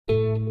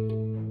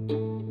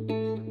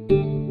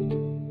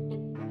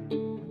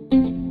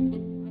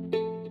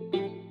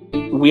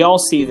we all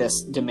see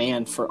this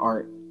demand for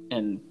art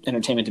and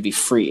entertainment to be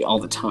free all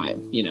the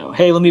time. You know,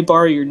 hey, let me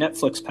borrow your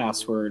Netflix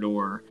password,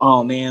 or,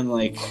 oh man,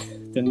 like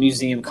the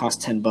museum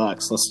costs $10.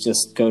 Let's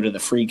just go to the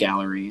free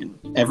gallery. And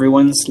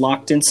everyone's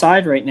locked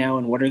inside right now.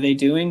 And what are they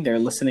doing? They're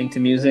listening to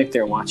music.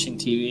 They're watching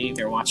TV.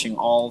 They're watching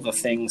all the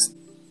things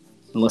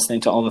and listening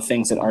to all the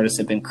things that artists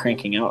have been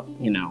cranking out,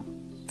 you know,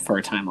 for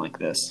a time like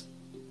this.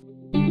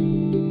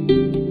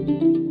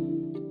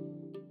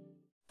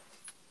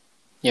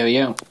 Yo,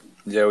 yo.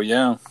 Yo,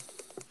 yo.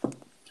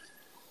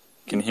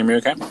 Can you hear me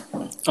okay?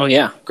 Oh,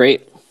 yeah.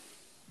 Great.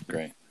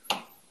 Great.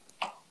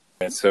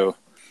 Okay, so,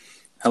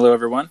 hello,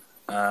 everyone.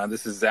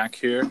 This is Zach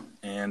here,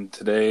 and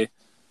today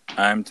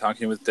I'm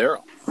talking with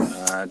Daryl.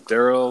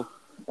 Daryl,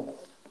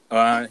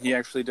 he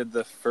actually did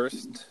the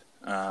first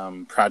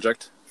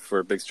project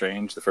for Big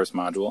Strange, the first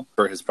module.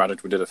 For his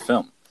project, we did a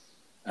film.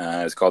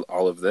 It's called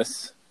All of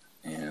This.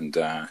 And,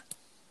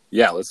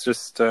 let's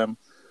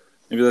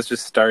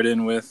just start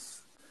in with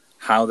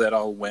how that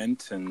all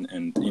went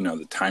and you know,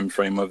 the time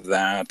frame of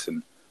that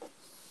and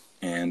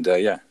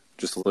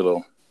just a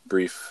little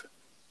brief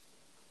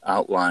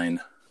outline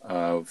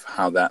of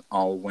how that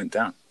all went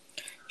down.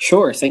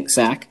 Sure. Thanks,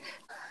 Zach.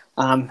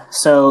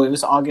 So it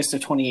was August of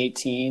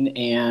 2018,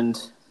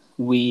 and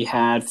we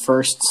had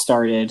first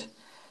started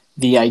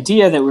the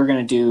idea that we were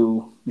going to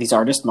do these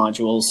artist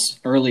modules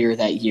earlier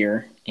that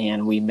year,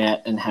 and we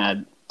met and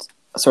had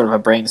sort of a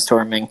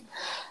brainstorming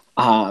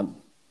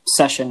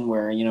session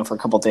where, you know, for a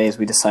couple of days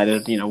we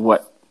decided, you know,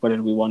 what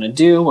did we want to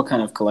do, what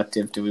kind of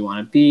collective do we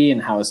want to be,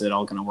 and how is it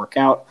all going to work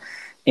out.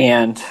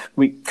 And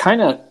we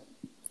kind of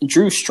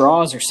drew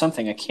straws or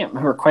something. I can't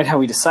remember quite how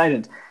we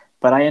decided,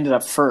 but I ended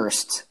up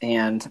first,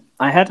 and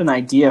I had an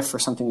idea for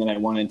something that I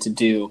wanted to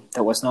do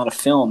that was not a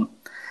film,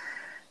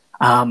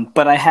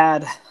 but I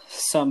had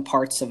some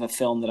parts of a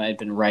film that I had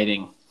been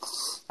writing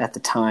at the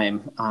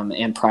time,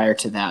 and prior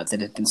to that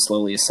had been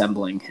slowly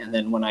assembling. And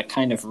then when I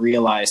kind of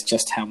realized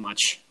just how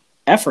much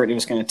effort it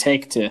was going to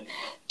take to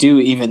do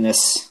even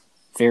this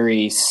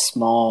very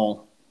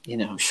small, you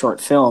know,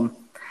 short film,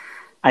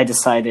 I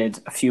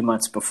decided a few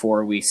months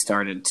before we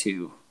started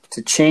to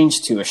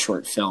change to a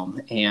short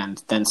film,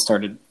 and then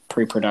started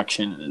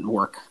pre-production and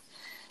work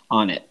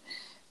on it.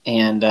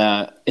 And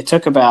it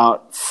took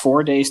about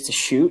 4 days to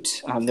shoot.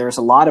 There was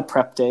a lot of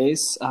prep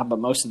days, but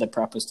most of the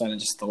prep was done in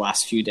just the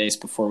last few days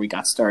before we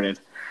got started.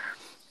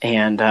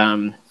 And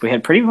we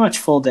had pretty much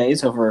full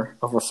days over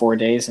 4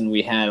 days, and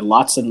we had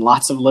lots and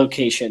lots of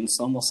locations,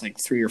 almost like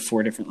 3 or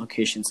 4 different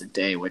locations a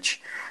day, which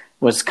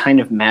was kind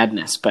of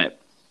madness, but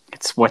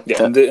it's what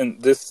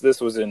and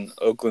this was in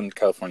Oakland,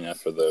 California,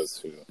 for those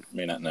who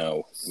may not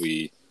know.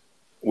 We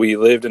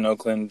lived in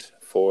Oakland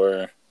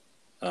for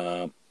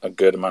a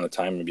good amount of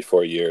time, maybe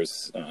 4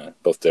 years,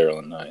 both Daryl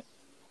and I,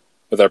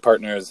 with our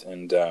partners,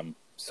 and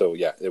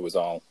it was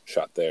all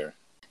shot there.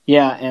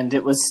 Yeah, and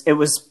it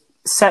was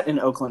set in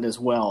Oakland as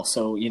well.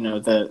 So, you know,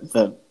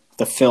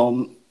 the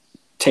film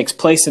takes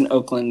place in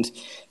Oakland,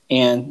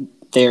 and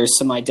there's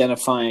some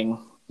identifying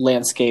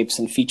landscapes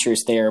and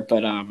features there.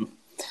 But,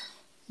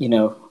 you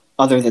know,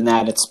 other than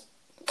that, it's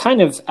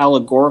kind of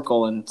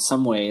allegorical in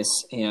some ways,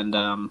 and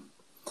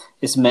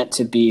is meant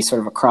to be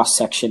sort of a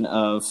cross-section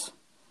of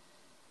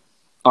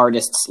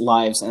artists'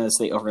 lives as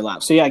they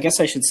overlap. So, yeah, I guess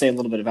I should say a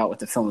little bit about what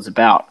the film is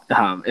about.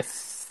 If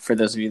for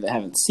those of you that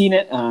haven't seen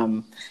it,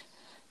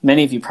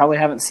 many of you probably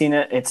haven't seen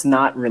it. It's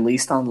not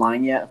released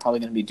online yet. I'm probably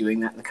going to be doing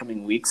that in the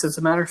coming weeks, as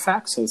a matter of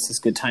fact, so this is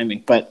good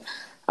timing. But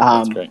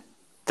That's great.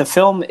 The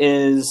film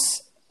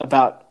is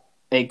about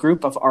a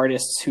group of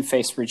artists who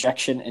face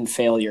rejection and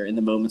failure in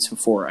the moments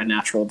before a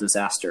natural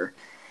disaster.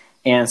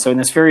 And so in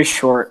this very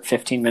short,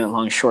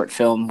 15-minute-long short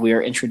film, we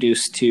are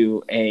introduced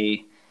to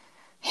a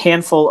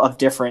handful of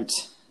different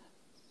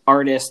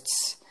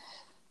artists,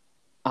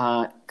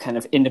 kind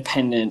of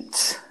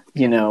independent,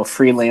 you know,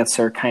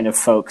 freelancer kind of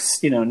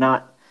folks, you know,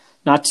 not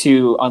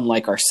too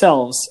unlike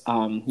ourselves,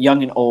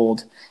 young and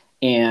old.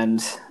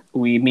 And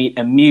we meet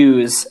a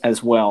muse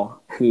as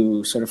well,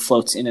 who sort of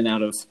floats in and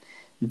out of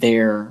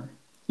their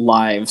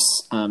lives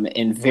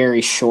in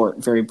very short,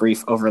 very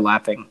brief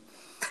overlapping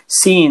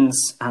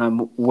scenes,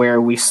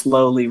 where we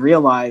slowly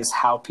realize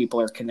how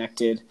people are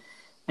connected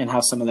and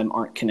how some of them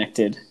aren't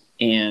connected.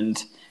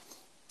 And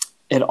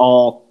it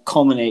all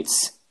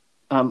culminates,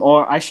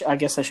 I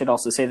guess I should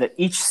also say that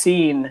each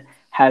scene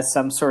has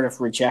some sort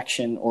of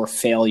rejection or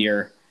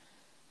failure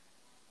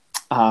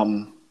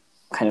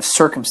kind of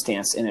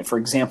circumstance in it. For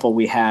example,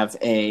 we have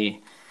a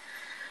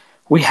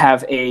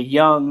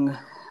young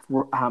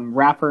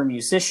rapper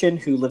musician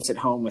who lives at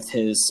home with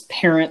his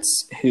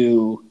parents,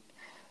 whose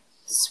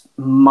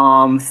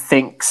mom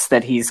thinks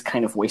that he's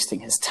kind of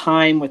wasting his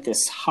time with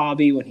this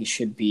hobby when he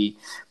should be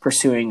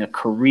pursuing a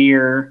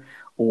career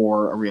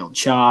or a real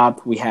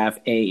job. We have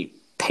a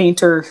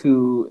painter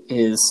who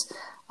is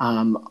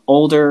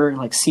older,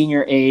 like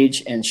senior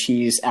age, and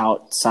she's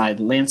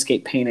outside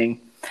landscape painting,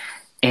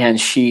 and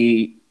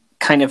she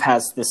kind of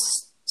has this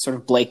sort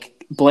of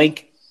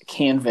blank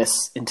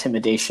canvas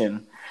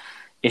intimidation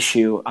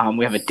issue.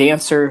 We have a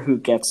dancer who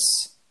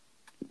gets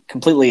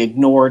completely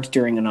ignored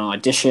during an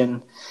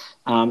audition.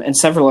 and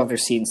several other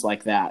scenes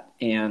like that.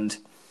 And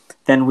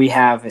then we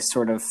have a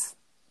sort of,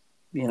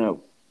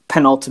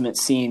 penultimate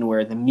scene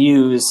where the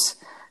muse,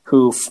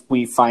 who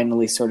we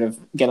finally sort of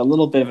get a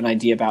little bit of an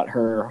idea about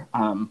her,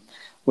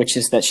 which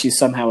is that she's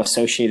somehow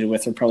associated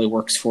with or probably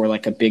works for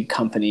like a big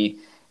company,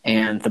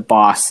 and the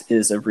boss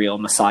is a real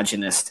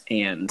misogynist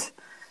and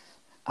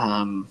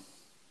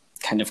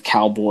kind of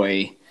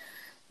cowboy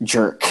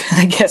jerk,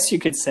 I guess you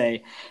could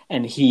say.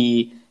 And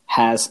he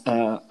has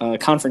a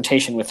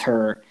confrontation with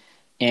her,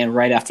 and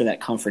right after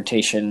that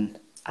confrontation,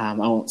 I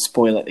won't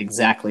spoil it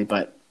exactly,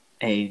 but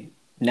a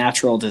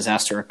natural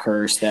disaster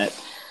occurs that,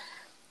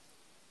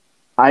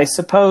 I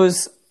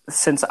suppose,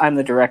 since I'm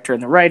the director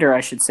and the writer,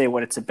 I should say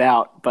what it's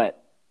about.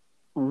 But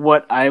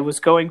what I was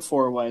going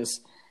for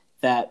was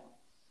that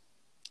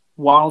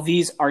while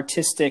these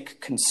artistic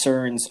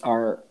concerns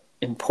are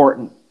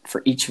important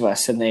for each of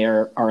us and they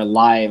are our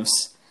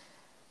lives,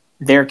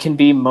 there can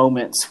be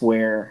moments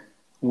where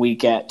we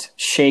get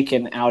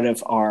shaken out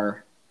of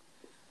our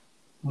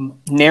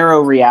narrow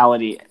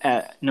reality,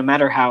 no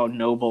matter how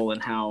noble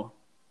and how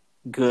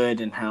good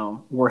and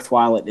how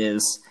worthwhile it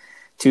is,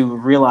 to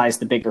realize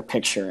the bigger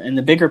picture. And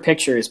the bigger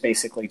picture is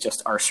basically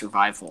just our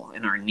survival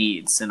and our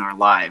needs and our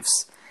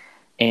lives.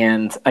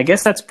 And I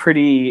guess that's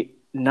pretty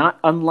not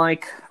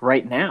unlike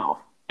right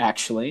now,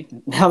 actually.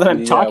 Now that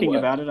I'm talking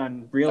about it,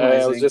 I'm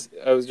realizing.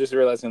 I was just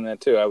realizing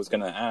that too. I was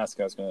going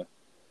to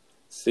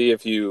see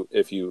if you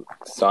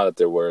saw that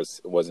there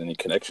was any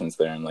connections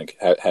there, and like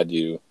had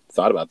you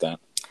thought about that?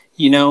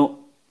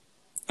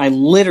 I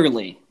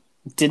literally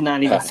did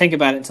not even think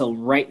about it until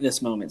right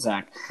this moment,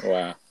 Zach.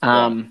 Wow.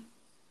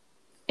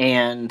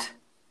 And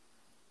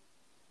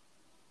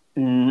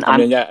I'm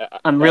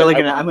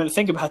gonna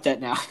think about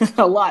that now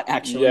a lot,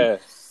 actually.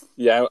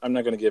 Yeah. I'm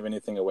not gonna give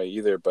anything away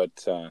either, but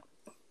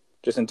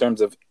just in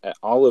terms of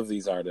all of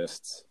these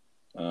artists,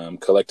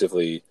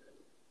 collectively,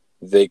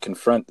 they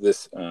confront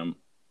this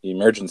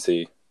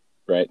emergency,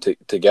 right,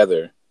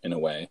 together in a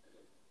way.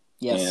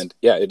 Yes. And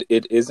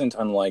it isn't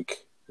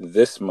unlike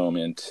this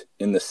moment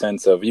in the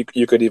sense of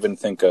you could even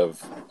think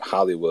of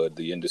Hollywood,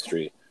 the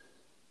industry,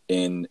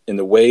 in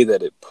the way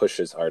that it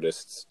pushes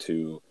artists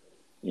to,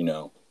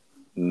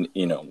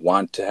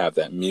 want to have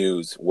that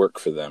muse work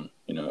for them.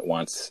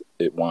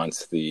 It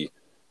wants the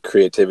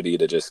creativity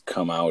to just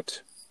come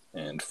out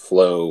and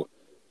flow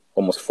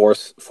almost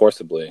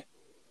forcibly,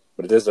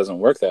 but it just doesn't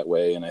work that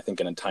way. And I think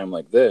in a time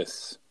like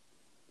this,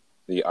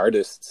 the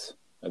artists,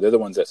 they're the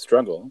ones that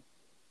struggle,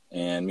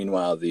 and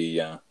meanwhile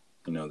the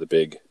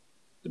big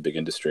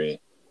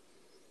industry,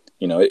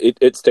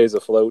 it stays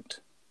afloat.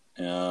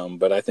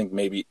 But I think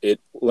maybe it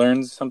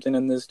learns something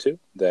in this too,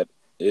 that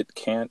it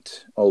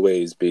can't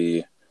always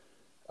be,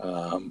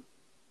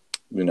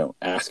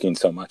 asking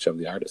so much of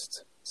the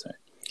artists. So.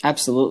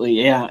 Absolutely,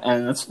 yeah,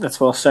 and that's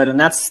well said, and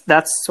that's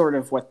sort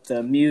of what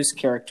the muse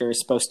character is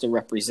supposed to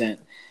represent,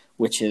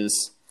 which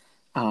is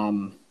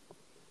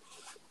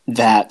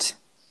that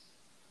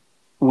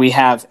we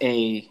have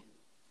a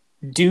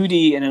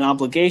duty and an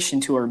obligation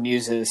to our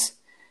muses.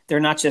 They're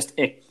not just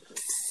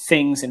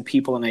things and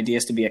people and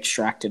ideas to be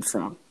extracted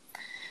from.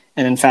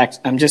 And in fact,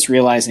 I'm just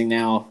realizing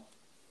now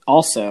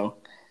also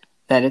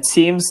that it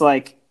seems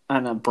like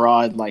on a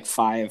broad, like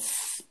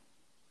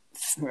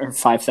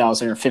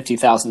 5,000 or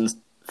 50,000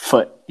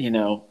 foot,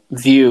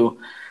 view,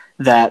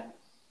 that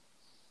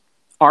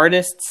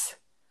artists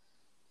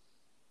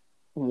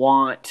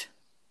want,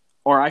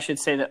 or I should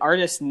say that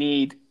artists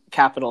need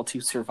capital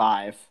to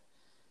survive,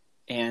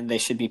 and they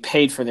should be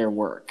paid for their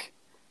work,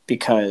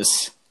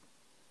 because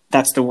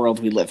that's the world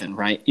we live in,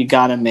 right? You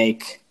got to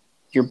make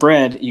your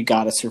bread, you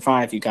got to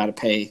survive, you got to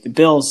pay the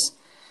bills.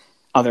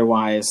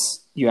 Otherwise,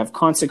 you have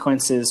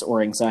consequences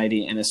or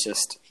anxiety, and it's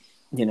just,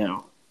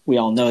 we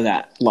all know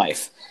that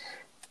life.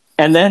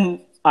 And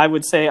then I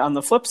would say on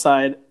the flip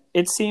side,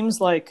 it seems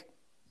like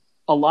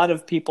a lot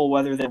of people,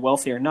 whether they're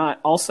wealthy or not,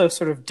 also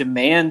sort of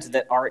demand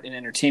that art and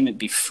entertainment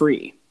be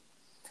free,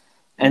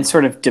 and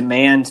sort of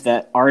demand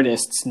that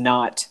artists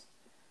not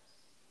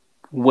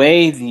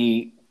weigh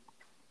the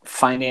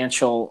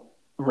financial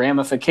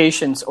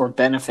ramifications or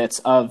benefits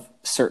of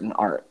certain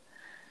art.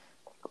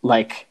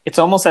 Like, it's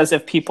almost as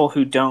if people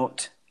who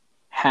don't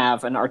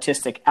have an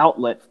artistic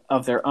outlet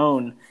of their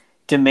own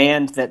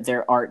demand that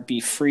their art be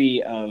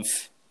free of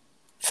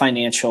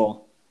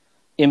financial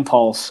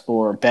impulse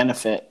or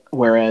benefit,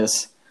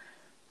 whereas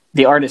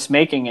the artists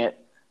making it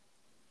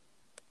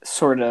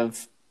sort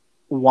of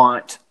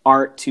want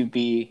art to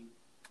be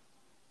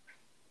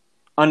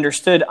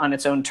understood on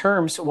its own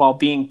terms while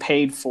being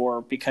paid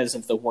for because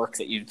of the work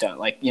that you've done.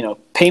 Like,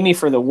 pay me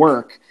for the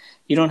work.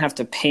 You don't have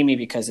to pay me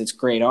because it's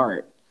great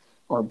art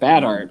or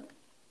bad art,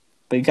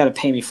 but you got to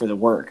pay me for the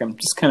work. I'm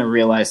just kind of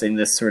realizing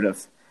this sort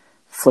of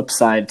flip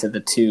side to the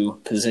two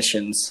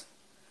positions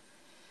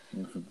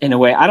in a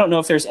way. I don't know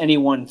if there's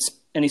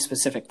any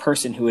specific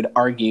person who would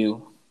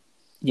argue,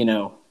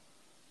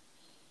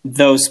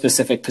 those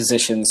specific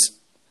positions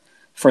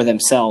for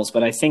themselves,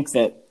 but I think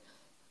that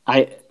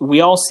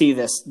we all see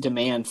this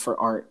demand for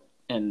art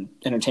and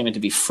entertainment to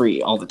be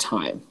free all the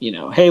time. You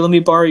know, hey, let me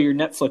borrow your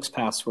Netflix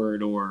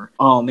password, or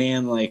oh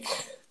man, like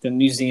the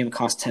museum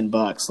costs $10.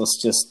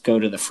 Let's just go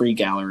to the free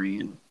gallery.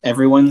 And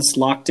everyone's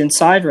locked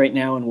inside right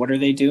now. And what are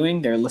they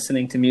doing? They're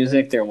listening to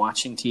music. They're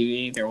watching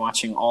TV. They're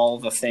watching all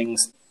the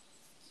things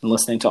and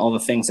listening to all the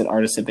things that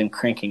artists have been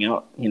cranking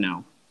out, you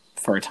know,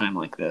 for a time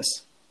like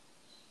this.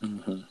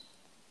 Mm-hmm.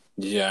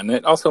 Yeah, and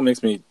it also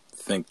makes me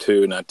think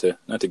too, not to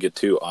get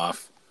too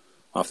off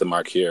the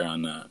mark here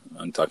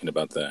on talking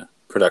about the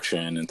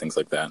production and things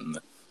like that,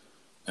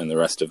 and the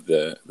rest of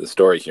the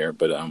story here,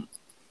 but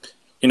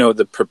you know,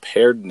 the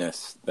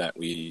preparedness that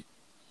we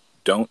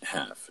don't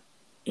have,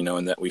 you know,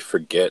 and that we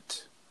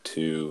forget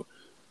to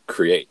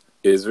create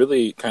is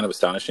really kind of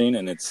astonishing,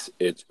 and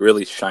it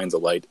really shines a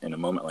light in a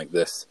moment like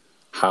this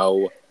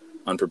how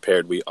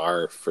unprepared we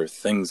are for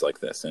things like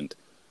this, and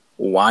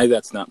why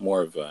that's not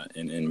more of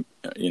an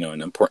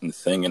important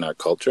thing in our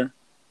culture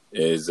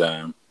is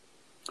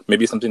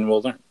maybe something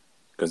we'll learn,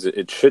 because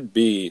it should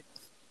be,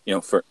 you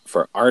know,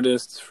 for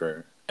artists,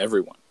 for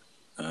everyone.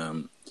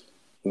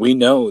 We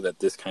know that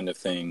this kind of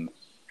thing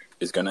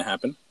is going to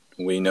happen.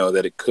 We know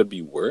that it could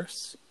be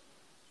worse.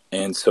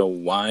 And so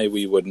why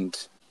we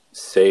wouldn't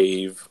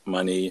save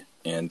money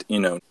and, you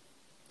know,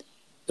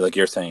 like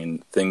you're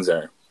saying,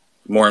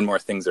 more and more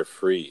things are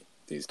free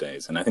these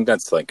days. And I think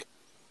that's like,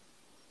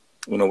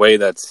 in a way,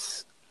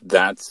 that's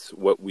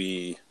what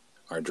we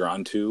are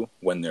drawn to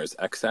when there's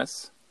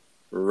excess,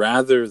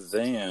 rather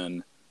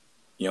than,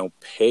 you know,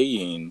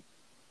 paying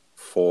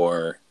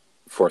for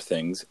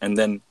things, and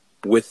then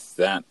with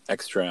that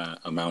extra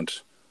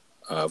amount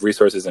of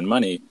resources and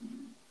money,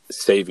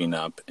 saving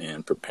up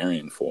and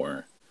preparing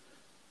for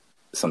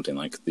something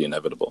like the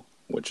inevitable,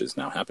 which is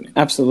now happening.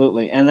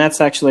 Absolutely. And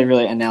that's actually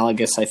really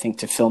analogous, I think,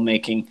 to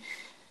filmmaking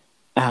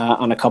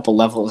on a couple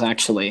levels,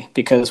 actually.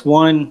 Because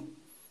one,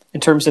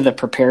 in terms of the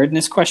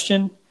preparedness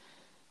question,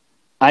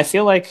 I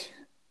feel like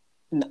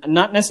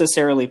not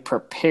necessarily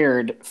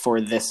prepared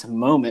for this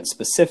moment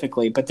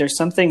specifically, but there's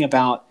something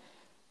about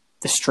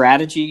the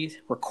strategy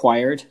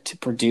required to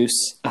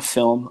produce a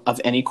film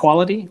of any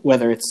quality,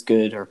 whether it's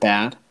good or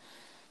bad,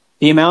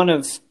 the amount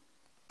of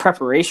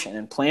preparation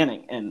and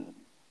planning and,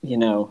 you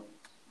know,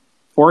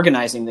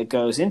 organizing that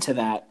goes into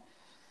that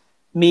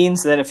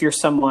means that if you're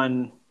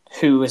someone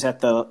who is at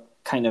the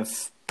kind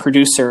of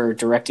producer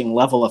directing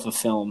level of a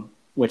film,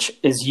 which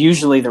is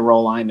usually the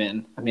role I'm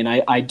in. I mean,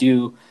 I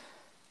do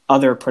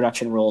other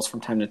production roles from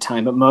time to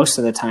time, but most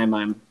of the time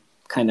I'm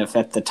kind of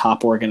at the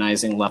top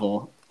organizing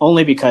level,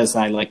 only because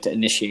I like to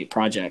initiate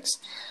projects.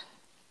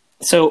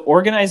 So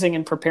organizing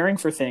and preparing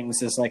for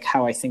things is like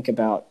how I think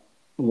about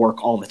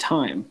work all the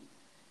time.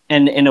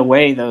 And in a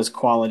way, those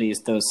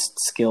qualities, those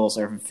skills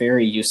are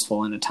very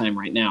useful in a time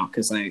right now,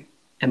 because I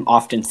am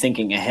often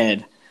thinking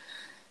ahead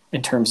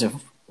in terms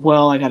of,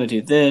 well, I got to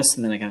do this,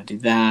 and then I got to do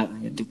that, and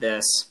I got to do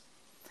this.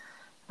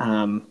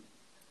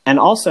 And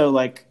also,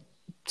 like,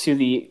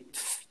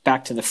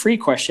 back to the free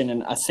question,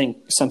 and I think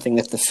something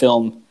that the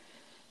film,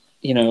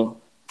 you know,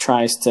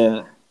 tries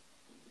to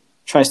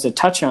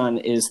touch on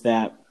is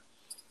that,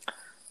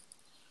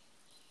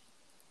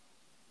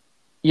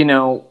 you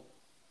know,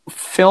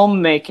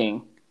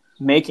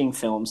 making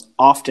films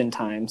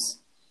oftentimes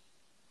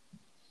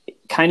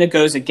kind of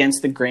goes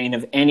against the grain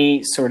of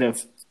any sort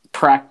of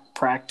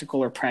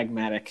practical or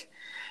pragmatic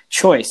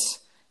choice,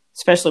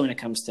 especially when it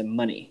comes to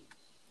money.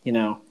 You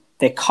know,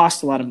 they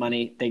cost a lot of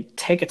money. They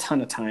take a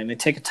ton of time. They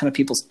take a ton of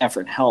people's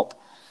effort and help.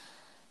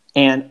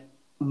 And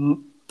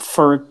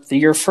for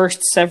your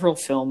first several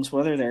films,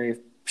 whether they're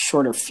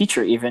short or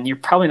feature even, you're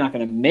probably not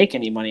going to make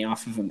any money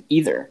off of them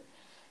either.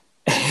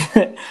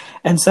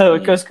 And so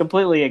it goes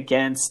completely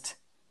against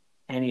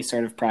any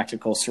sort of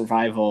practical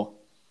survival,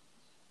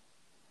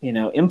 you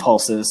know,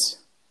 impulses.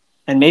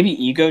 And maybe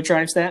ego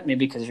drives that,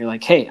 maybe because you're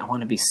like, hey, I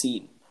want to be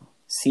seen.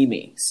 See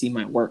me, see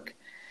my work.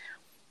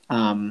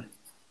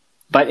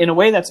 But in a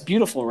way that's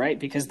beautiful, right?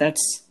 Because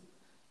that's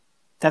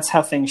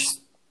how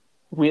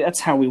that's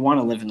how we want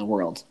to live in the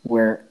world,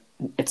 where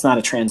it's not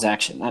a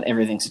transaction. Not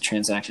everything's a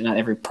transaction. Not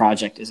every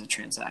project is a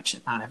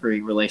transaction. Not every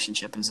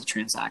relationship is a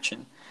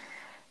transaction.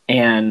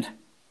 And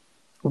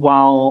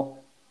while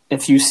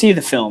if you see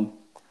the film,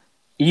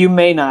 you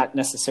may not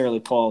necessarily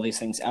pull all these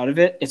things out of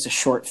it. It's a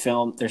short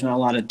film. There's not a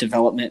lot of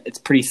development. It's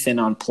pretty thin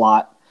on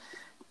plot.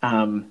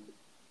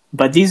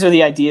 But these are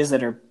the ideas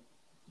that are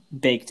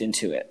baked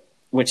into it,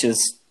 which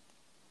is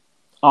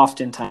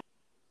oftentimes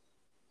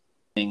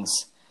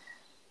things,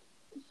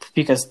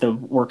 because the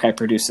work I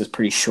produce is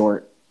pretty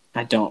short.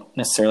 I don't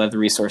necessarily have the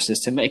resources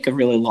to make a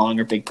really long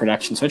or big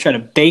production. So I try to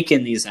bake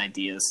in these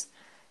ideas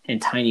in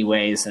tiny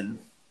ways. And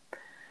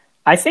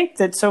I think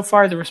that so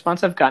far the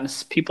response I've gotten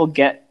is people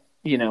get,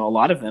 you know, a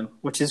lot of them,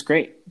 which is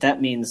great.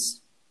 That means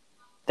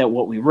that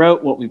what we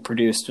wrote, what we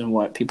produced, and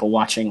what people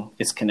watching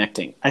is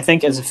connecting. I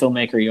think as a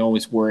filmmaker, you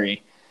always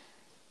worry,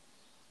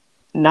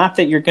 not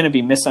that you're going to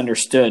be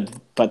misunderstood,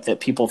 but that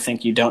people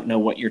think you don't know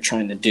what you're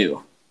trying to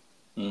do.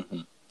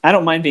 Mm-hmm. I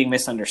don't mind being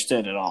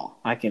misunderstood at all.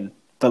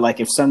 But like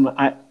if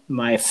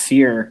my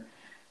fear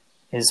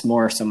is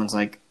more someone's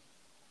like,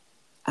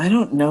 I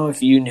don't know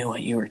if you knew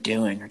what you were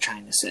doing or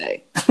trying to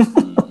say.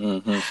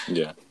 Mm-hmm.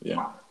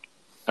 Yeah.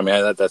 I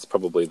mean, that's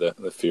probably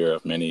the fear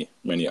of many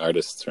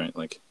artists, right?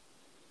 Like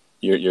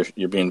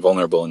you're being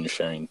vulnerable and you're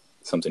sharing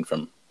something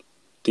from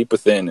deep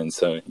within, and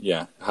so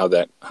yeah, how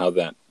that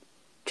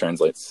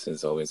translates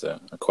is always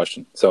a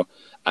question. So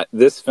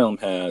this film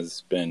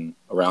has been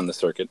around the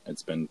circuit.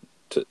 It's been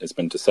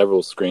to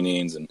several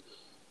screenings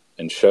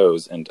and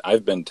shows, and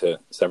I've been to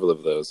several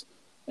of those,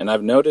 and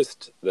I've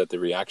noticed that the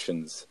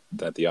reactions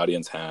that the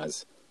audience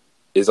has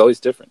is always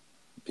different.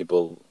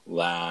 People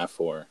laugh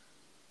or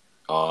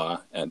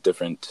awe at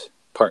different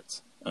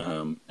parts,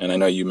 and I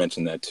know you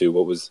mentioned that too.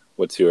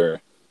 What's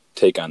your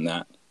take on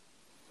that?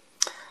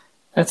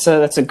 That's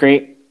a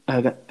great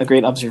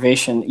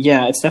observation.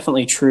 Yeah, it's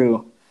definitely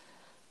true.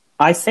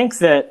 I think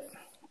that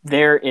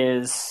there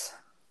is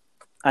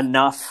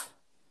enough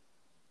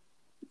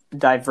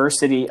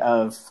diversity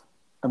of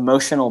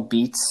emotional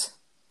beats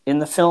in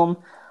the film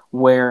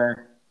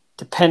where,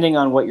 depending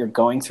on what you're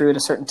going through at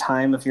a certain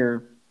time of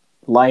your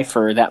life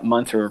or that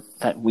month or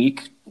that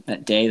week,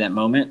 that day, that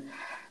moment,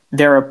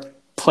 there are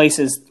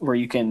places where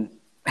you can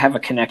have a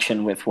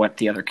connection with what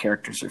the other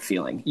characters are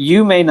feeling.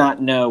 You may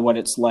not know what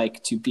it's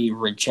like to be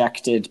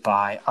rejected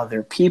by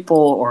other people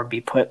or be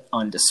put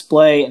on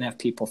display and have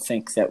people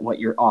think that what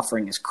you're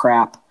offering is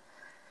crap,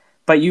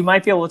 but you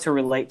might be able to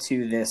relate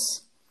to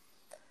this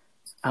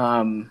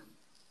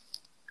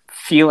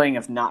feeling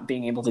of not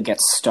being able to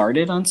get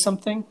started on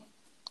something,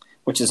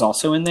 which is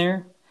also in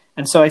there.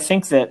 And so I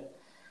think that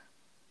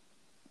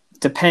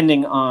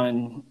depending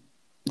on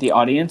the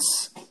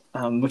audience,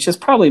 which is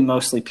probably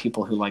mostly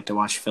people who like to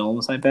watch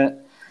films, I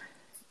bet,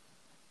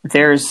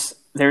 there's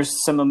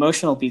some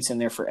emotional beats in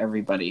there for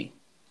everybody.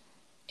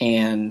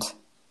 And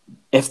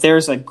if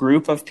there's a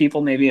group of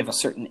people maybe of a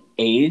certain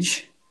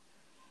age,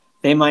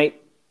 they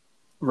might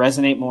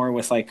resonate more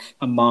with like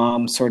a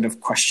mom sort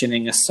of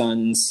questioning a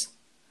son's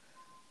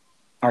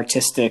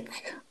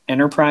artistic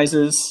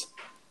enterprises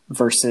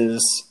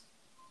versus,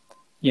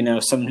 you know,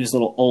 someone who's a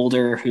little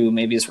older who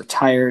maybe is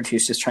retired,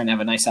 who's just trying to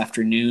have a nice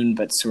afternoon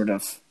but sort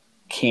of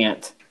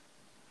can't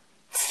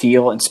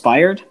feel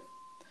inspired.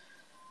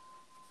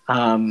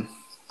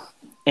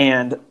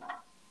 And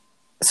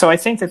so I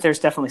think that there's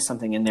definitely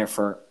something in there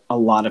for a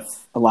lot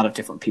of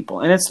different people,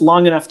 and it's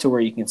long enough to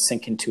where you can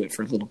sink into it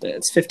for a little bit.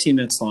 It's 15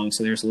 minutes long,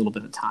 so there's a little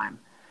bit of time.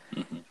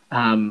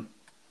 Mm-hmm.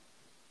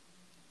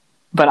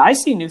 But I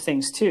see new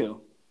things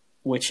too,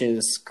 which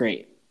is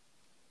great.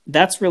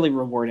 That's really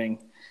rewarding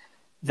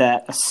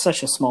that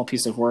such a small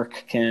piece of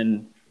work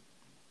can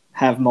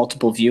have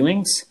multiple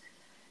viewings.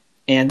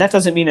 And that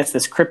doesn't mean it's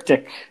this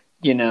cryptic,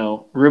 you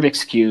know,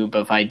 Rubik's Cube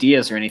of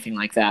ideas or anything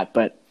like that.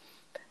 But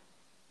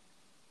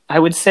I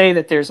would say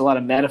that there's a lot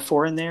of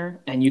metaphor in there.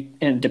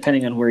 And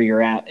depending on where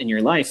you're at in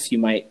your life, you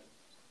might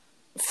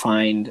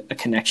find a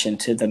connection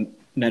to the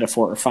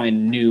metaphor or find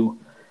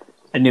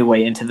a new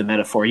way into the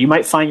metaphor. You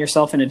might find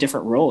yourself in a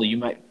different role. You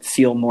might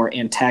feel more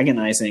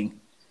antagonizing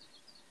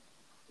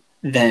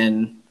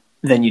than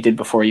you did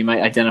before. You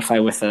might identify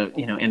with a,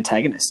 you know,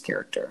 antagonist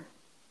character.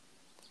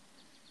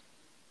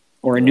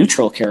 Or a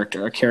neutral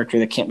character, a character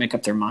that can't make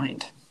up their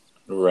mind.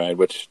 Right,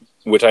 which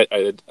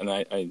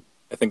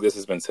I think this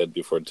has been said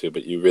before too,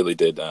 but you really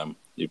did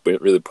you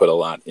really put a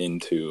lot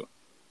into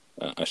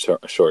a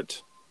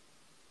short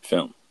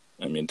film.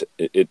 I mean,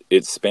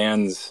 it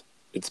spans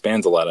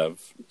a lot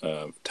of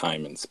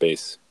time and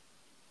space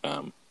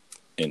in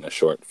a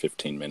short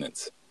 15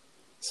 minutes.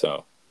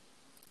 So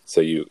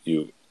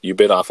you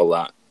bit off a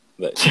lot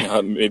that, you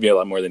know, maybe a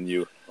lot more than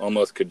you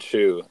almost could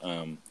chew.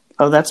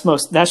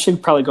 That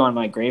should probably go on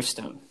my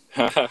gravestone.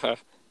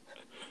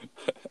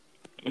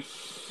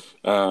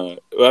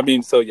 I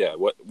mean, so yeah,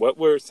 what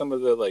were some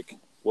of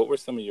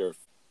your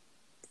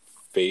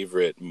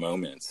favorite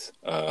moments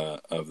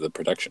of the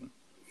production?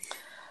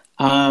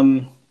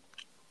 Well,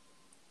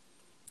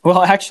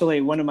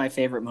 actually, one of my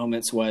favorite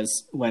moments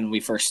was when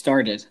we first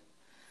started.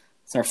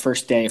 It's our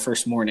first day,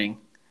 first morning,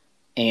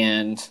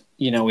 and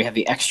you know, we have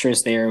the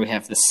extras there. We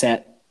have the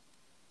set,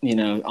 you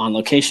know, on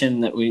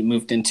location that we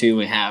moved into.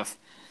 We have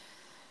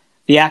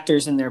the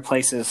actors in their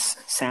places,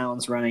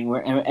 sounds running,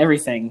 where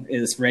everything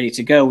is ready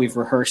to go. We've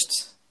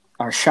rehearsed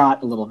our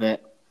shot a little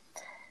bit,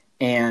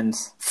 and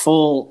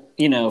full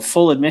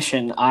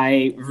admission,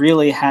 I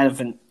really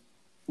haven't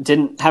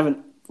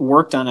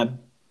worked on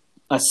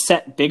a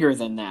set bigger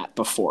than that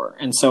before,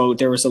 and so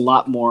there was a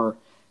lot more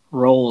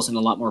roles and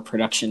a lot more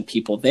production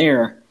people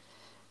there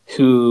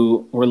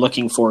who were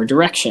looking for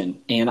direction,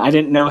 and I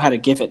didn't know how to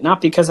give it, not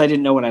because I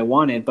didn't know what I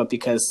wanted, but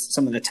because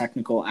some of the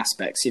technical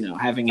aspects, you know,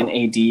 having an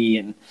AD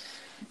and,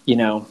 you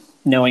know,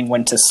 knowing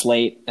when to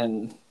slate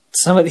and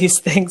some of these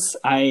things,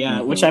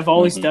 which I've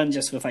always done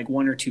just with like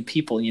one or two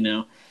people, you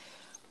know.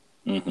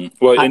 Mm-hmm.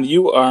 Well, and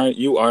you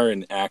are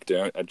an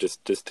actor.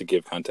 Just to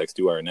give context,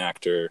 you are an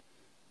actor,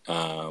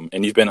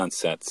 and you've been on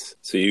sets,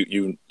 so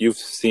you've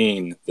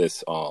seen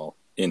this all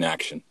in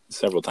action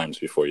several times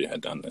before you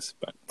had done this.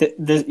 But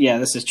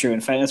this is true.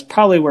 In fact, that's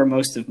probably where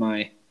most of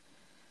my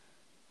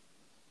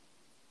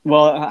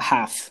Well,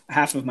 half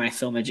of my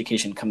film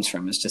education comes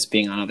from is just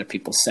being on other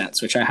people's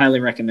sets, which I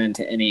highly recommend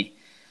to any,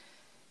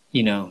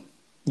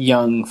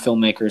 young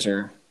filmmakers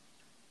or,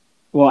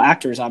 well,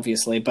 actors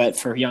obviously, but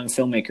for young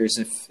filmmakers,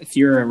 if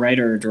you're a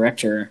writer or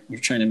director, you're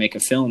trying to make a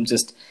film,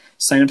 just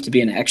sign up to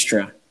be an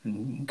extra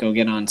and go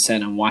get on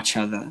set and watch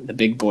how the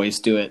big boys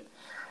do it.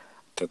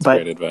 That's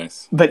great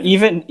advice. But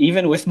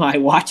even with my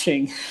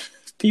watching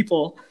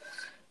people,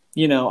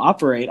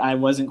 operate, I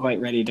wasn't quite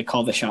ready to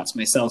call the shots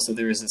myself. So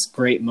there was this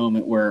great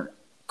moment where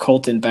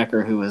Colton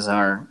Becker, who was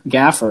our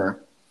gaffer,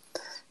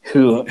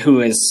 who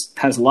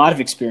has a lot of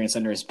experience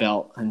under his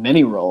belt in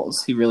many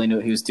roles. He really knew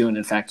what he was doing.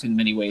 In fact, in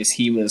many ways,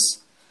 he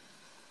was,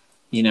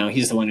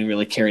 he's the one who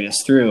really carried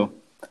us through.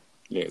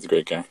 Yeah, he's a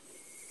great guy.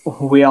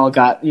 We all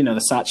got,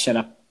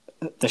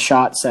 the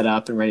shot set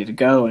up and ready to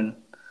go. And,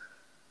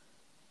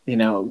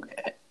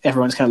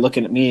 everyone's kind of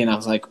looking at me and I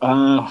was like,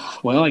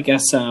 well, I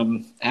guess,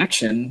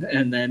 action.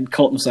 And then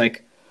Colton was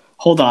like,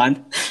 hold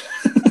on.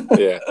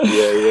 Yeah.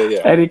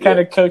 And he kind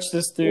of coached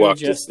us through,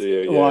 walked us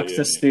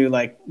through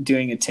like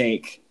doing a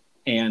take.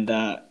 And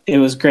it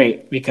was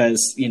great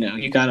because,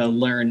 you got to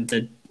learn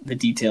the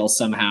details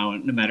somehow,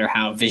 no matter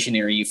how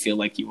visionary you feel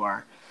like you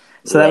are.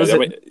 So that was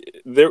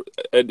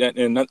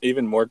and not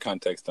even more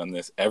context on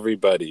this.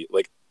 Everybody,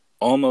 like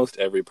almost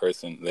every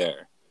person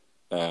there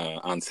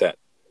on set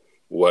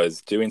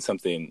was doing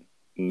something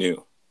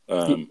new.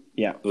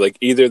 Like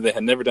either they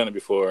had never done it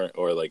before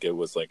or like it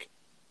was like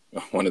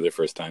one of their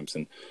first times.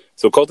 And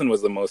so Colton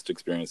was the most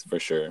experienced for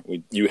sure.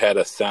 You had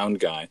a sound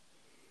guy,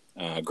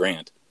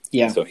 Grant.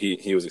 Yeah. So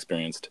he was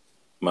experienced.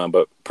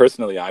 But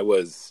personally,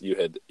 you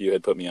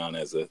had put me on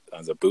as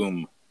a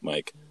boom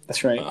mic.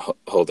 That's right.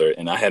 Holder,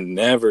 and I had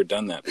never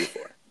done that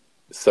before.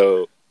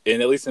 So,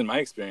 and at least in my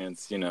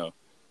experience,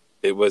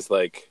 it was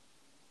like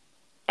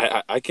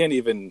I can't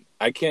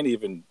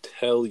even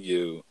tell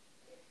you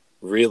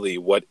really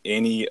what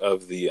any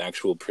of the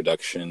actual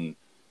production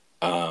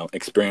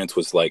experience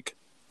was like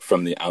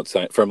from the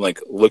outside, from like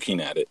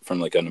looking at it from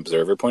like an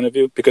observer point of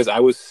view, because I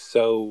was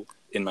so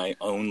in my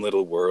own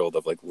little world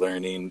of like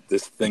learning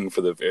this thing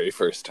for the very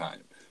first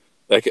time.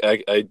 Like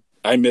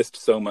I missed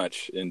so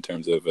much in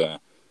terms of the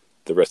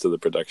rest of the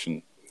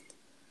production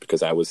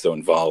because I was so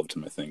involved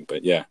in my thing.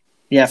 But yeah,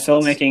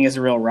 filmmaking is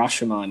a real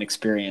Rashomon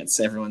experience.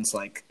 Everyone's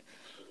like,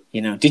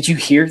 did you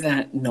hear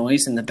that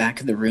noise in the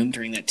back of the room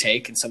during that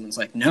take? And someone's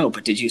like, no,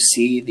 but did you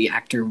see the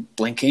actor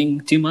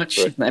blinking too much?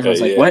 Right.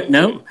 Everyone's like, what?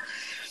 No.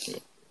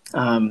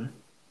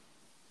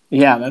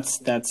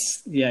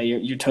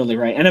 You're totally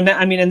right. And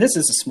and this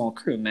is a small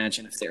crew.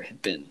 Imagine if there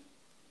had been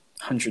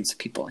hundreds of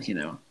people,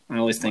 I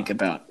always think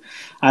about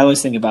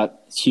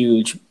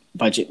huge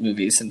budget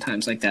movies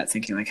sometimes like that,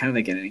 thinking like, how do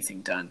they get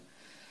anything done?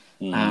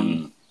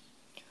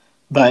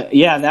 But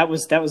yeah, that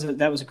was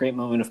a great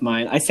moment of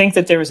mine. I think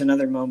that there was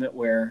another moment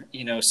where,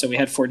 so we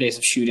had 4 days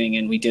of shooting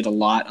and we did a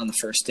lot on the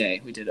first day.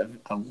 We did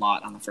a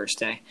lot on the first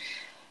day.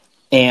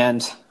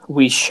 And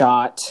we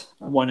shot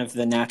one of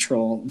the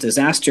natural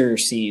disaster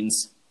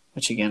scenes,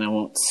 which again, I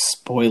won't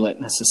spoil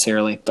it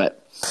necessarily,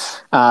 but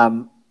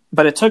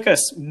it took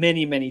us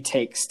many, many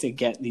takes to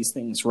get these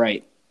things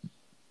right.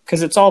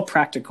 Because it's all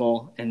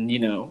practical and,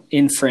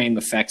 in-frame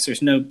effects.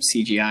 There's no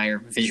CGI or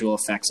visual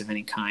effects of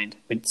any kind.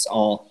 It's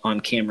all on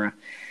camera.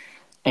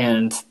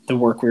 And the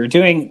work we were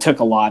doing took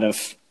a lot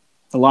of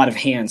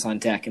hands on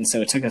deck. And so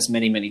it took us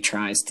many, many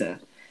tries to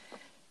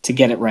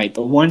get it right.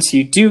 But once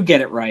you do get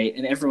it right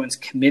and everyone's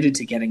committed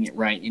to getting it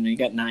right, you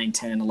got 9,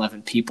 10,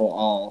 11 people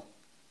all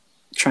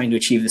trying to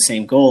achieve the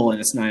same goal. And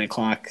it's 9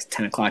 o'clock,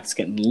 10 o'clock. It's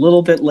getting a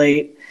little bit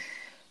late,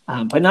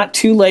 but not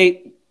too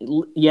late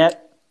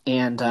yet.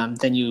 And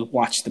then you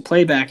watch the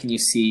playback and you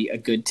see a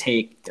good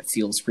take that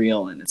feels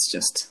real, and it's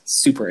just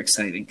super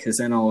exciting because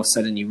then all of a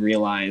sudden you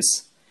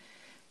realize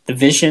the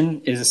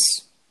vision is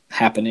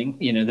happening.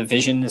 The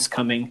vision is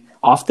coming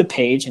off the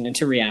page and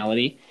into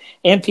reality,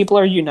 and people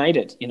are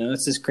united.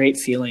 It's this great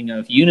feeling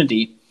of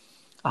unity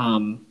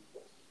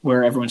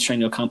where everyone's trying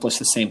to accomplish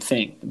the same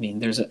thing. I mean,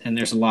 there's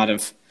a lot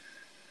of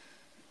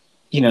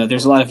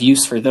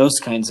use for those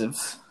kinds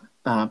of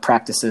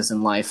practices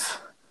in life.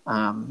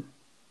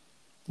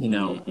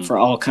 For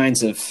all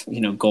kinds of,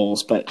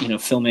 goals. But,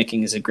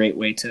 filmmaking is a great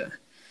way to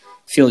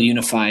feel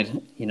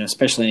unified,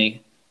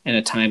 especially in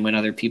a time when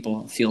other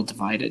people feel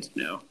divided.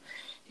 You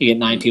get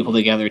 9 people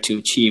together to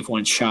achieve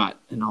one shot,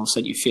 and all of a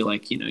sudden you feel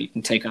like, you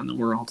can take on the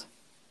world.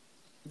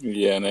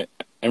 Yeah, and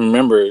I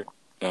remember,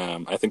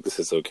 I think this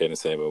is okay to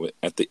say, but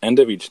at the end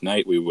of each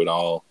night, we would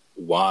all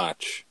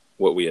watch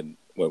what we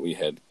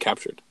had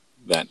captured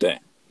that day.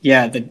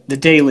 Yeah, the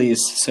dailies,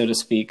 so to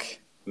speak.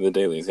 The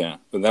dailies, yeah.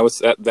 And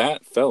that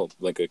felt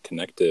like a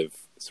connective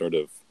sort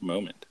of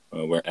moment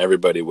where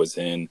everybody was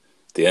in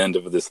the end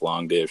of this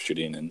long day of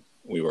shooting and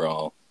we were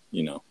all,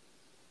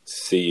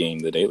 seeing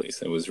the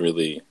dailies. It was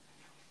really,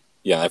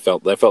 that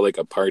felt like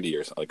a party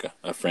or like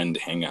a friend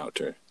hangout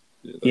it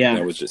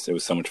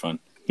was so much fun.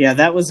 Yeah,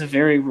 that was a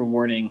very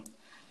rewarding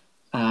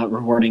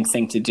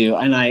thing to do.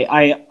 And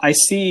I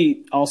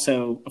see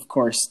also, of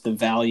course, the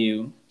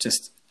value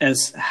just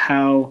as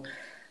how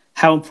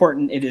how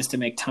important it is to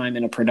make time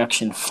in a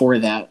production for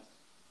that,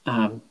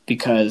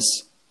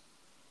 because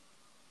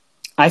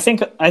I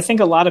think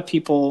a lot of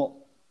people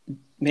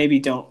maybe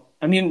don't.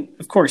 I mean,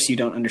 of course, you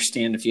don't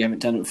understand if you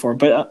haven't done it before,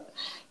 but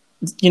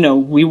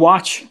we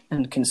watch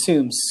and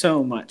consume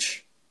so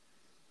much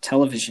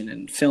television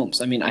and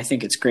films. I mean, I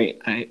think it's great.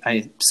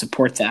 I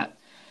support that,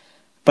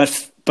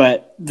 but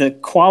the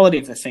quality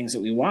of the things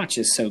that we watch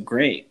is so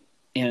great,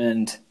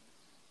 and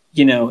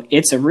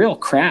it's a real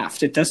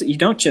craft.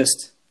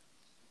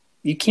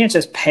 You can't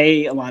just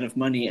pay a lot of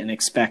money and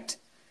expect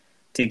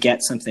to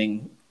get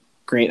something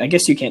great. I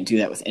guess you can't do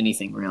that with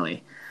anything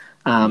really.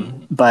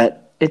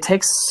 But it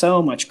takes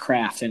so much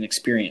craft and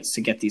experience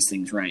to get these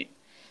things right.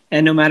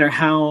 And no matter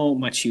how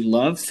much you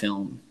love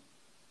film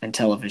and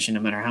television,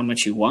 no matter how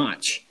much you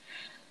watch,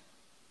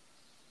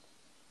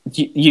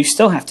 you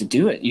still have to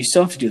do it. You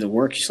still have to do the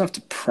work. You still have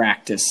to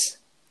practice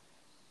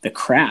the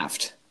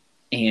craft.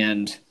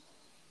 And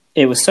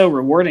it was so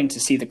rewarding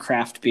to see the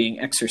craft being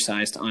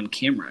exercised on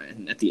camera.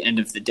 And at the end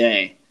of the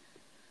day,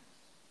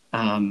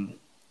 it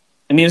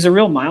was a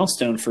real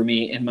milestone for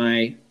me in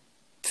my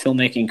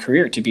filmmaking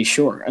career, to be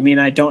sure. I mean,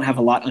 I don't have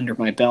a lot under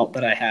my belt,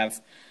 but I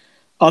have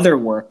other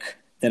work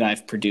that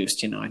I've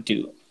produced.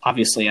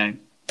 I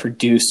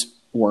produce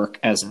work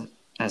as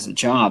a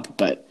job,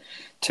 but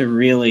to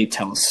really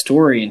tell a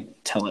story and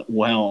tell it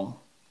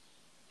well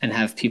and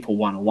have people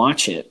want to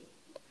watch it,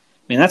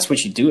 that's what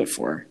you do it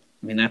for.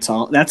 That's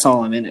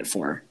all I'm in it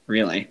for,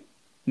 really.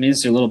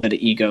 There's a little bit of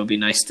ego. It'd be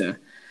nice to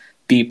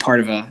be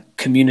part of a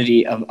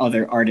community of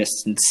other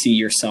artists and see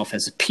yourself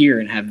as a peer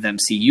and have them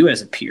see you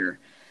as a peer.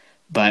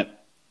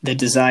 But the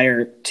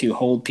desire to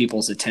hold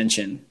people's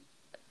attention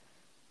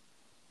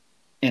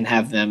and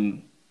have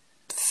them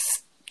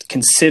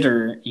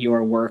consider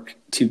your work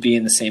to be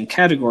in the same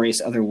category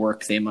as other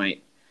work they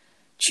might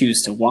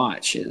choose to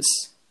watch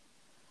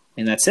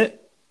that's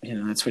it.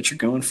 That's what you're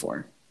going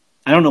for.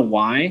 I don't know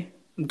why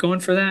I'm going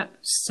for that.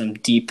 Some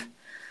deep,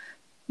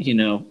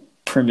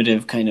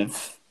 primitive kind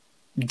of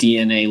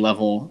DNA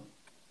level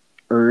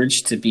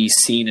urge to be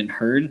seen and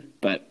heard.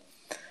 But,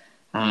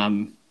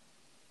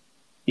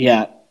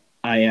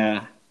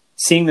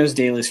 seeing those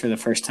dailies for the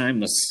first time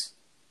was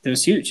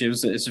huge. It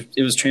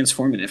was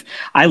transformative.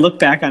 I look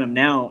back on them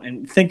now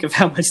and think of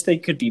how much they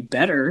could be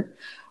better,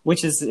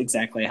 which is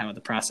exactly how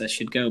the process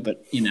should go.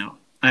 But,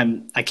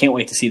 I can't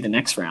wait to see the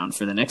next round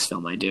for the next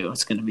film I do.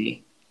 It's going to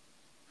be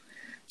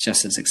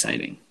just as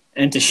exciting.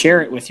 And to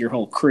share it with your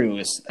whole crew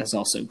is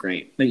also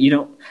great. But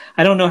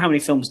I don't know how many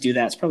films do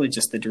that. It's probably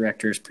just the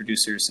directors,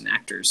 producers, and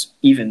actors,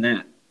 even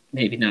that,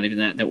 maybe not even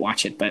that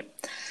watch it. But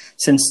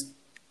since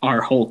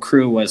our whole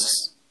crew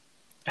was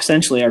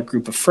essentially our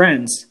group of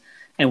friends,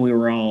 and we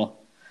were all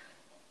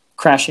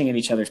crashing at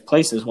each other's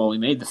places while we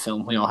made the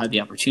film, we all had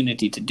the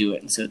opportunity to do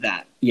it. And so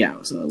it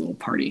was a little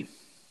party.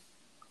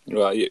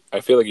 Well,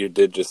 I feel like you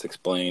did just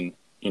explain,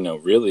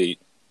 really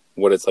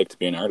what it's like to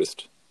be an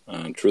artist.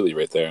 Truly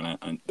right there.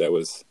 And that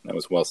was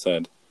well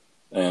said.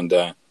 And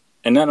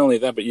not only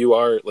that, but you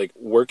are like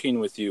working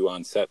with you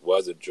on set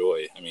was a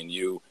joy.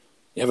 You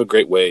have a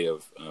great way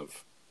of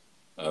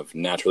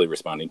naturally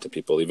responding to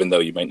people, even though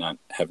you might not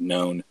have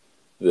known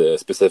the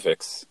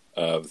specifics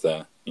of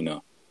the,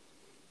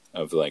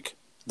 of like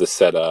the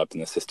setup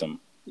and the system.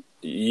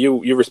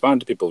 You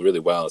respond to people really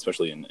well,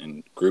 especially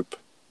in group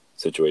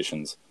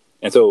situations.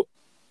 And so,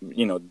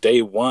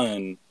 day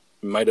one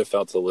might have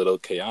felt a little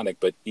chaotic,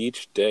 but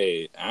each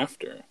day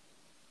after,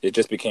 it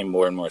just became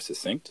more and more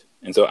succinct.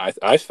 And so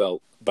I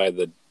felt by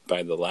the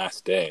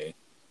last day,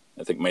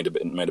 I think might have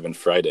been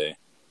Friday,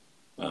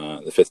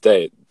 the fifth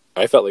day,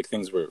 I felt like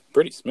things were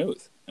pretty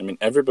smooth.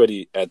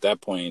 Everybody at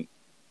that point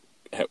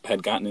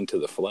had gotten into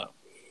the flow.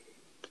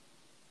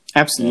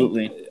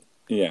 Absolutely. And,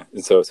 yeah.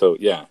 And so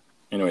yeah.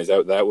 Anyways,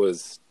 that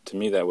was, to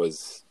me, that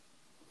was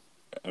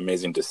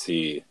amazing to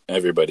see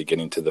everybody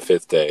getting to the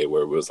fifth day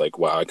where it was like,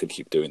 wow, I could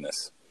keep doing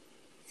this.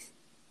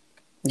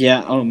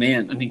 Yeah. Oh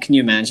man. Can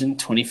you imagine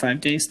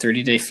 25 days,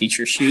 30-day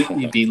feature shoot?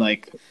 You'd be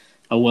like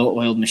a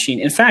well-oiled machine.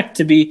 In fact,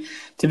 to be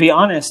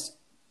honest,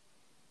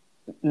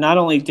 not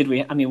only did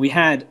we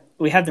had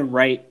the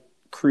right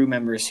crew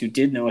members who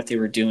did know what they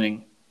were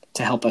doing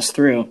to help us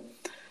through.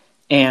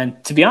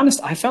 And to be honest,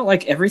 I felt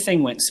like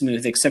everything went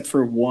smooth except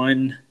for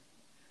one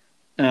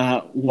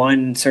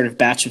sort of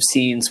batch of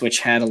scenes, which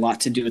had a lot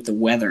to do with the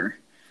weather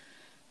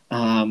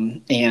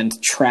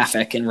and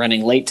traffic and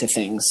running late to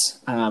things.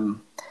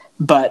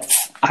 But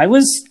I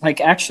was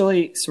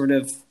actually sort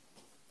of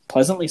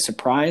pleasantly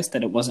surprised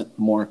that it wasn't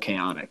more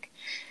chaotic.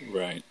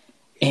 Right.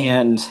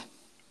 And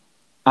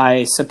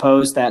I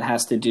suppose that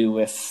has to do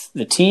with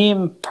the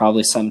team,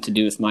 probably some to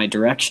do with my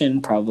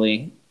direction,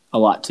 probably a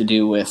lot to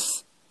do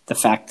with the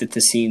fact that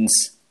the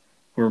scenes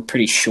were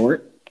pretty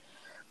short.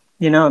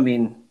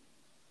 The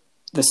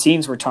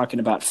scenes we're talking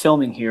about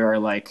filming here are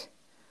like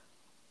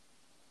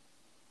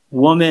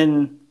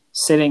woman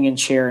sitting in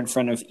chair in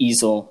front of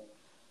easel,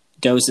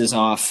 dozes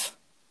off.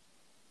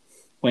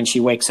 When she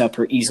wakes up,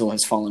 her easel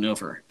has fallen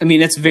over.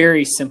 It's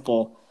very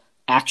simple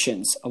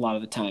actions a lot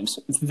of the times.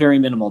 It's very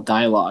minimal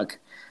dialogue.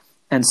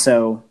 And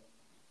so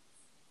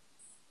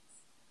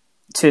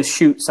to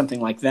shoot something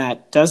like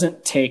that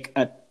doesn't take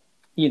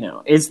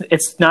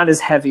it's not as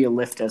heavy a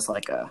lift as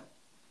like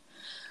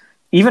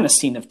even a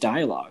scene of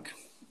dialogue,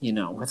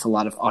 with a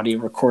lot of audio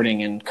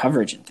recording and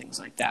coverage and things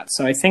like that.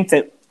 So I think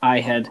that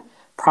I had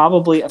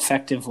probably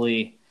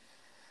effectively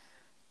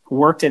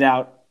worked it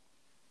out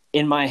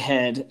in my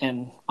head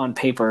and on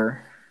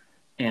paper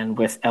and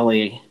with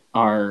Ellie,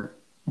 our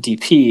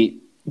DP,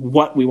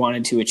 what we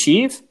wanted to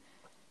achieve,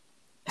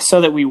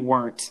 so that we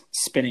weren't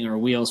spinning our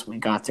wheels when we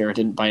got there.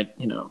 Didn't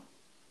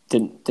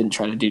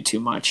try to do too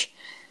much.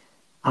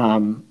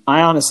 I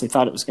honestly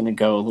thought it was going to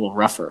go a little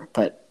rougher,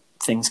 but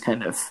things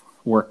kind of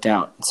worked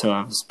out. So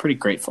I was pretty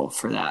grateful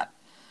for that.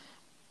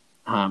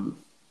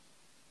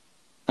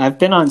 I've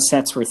been on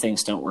sets where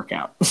things don't work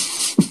out.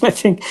 I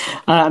think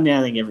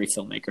every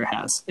filmmaker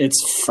has.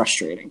 It's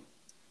frustrating.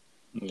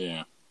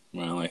 Yeah.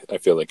 Well, I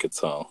feel like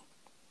it's all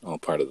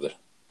part of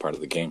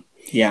the game.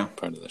 Yeah.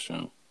 Part of the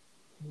show.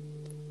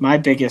 My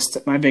biggest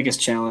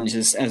challenge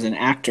is as an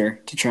actor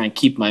to try and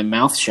keep my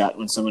mouth shut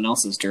when someone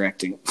else is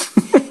directing.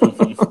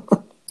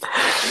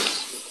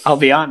 I'll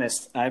be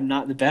honest, I'm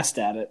not the best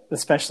at it,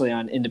 especially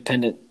on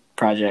independent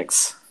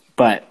projects,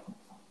 but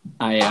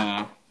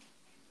I'm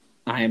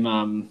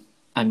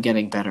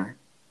getting better.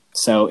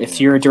 So if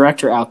you're a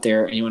director out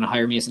there and you want to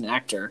hire me as an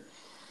actor,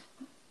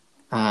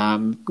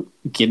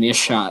 give me a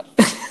shot.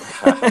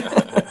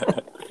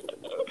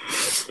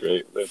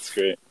 That's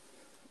great.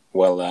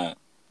 Well, I'm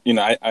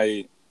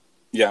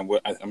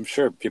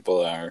sure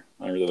people are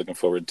really looking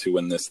forward to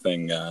when this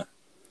thing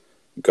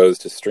goes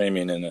to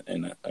streaming in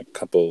a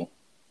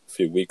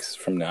few weeks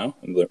from now.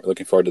 I'm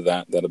looking forward to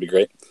that. That'll be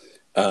great.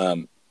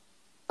 I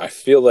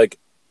feel like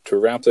to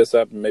wrap this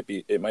up,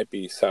 it might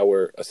be a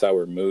sour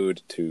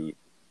mood to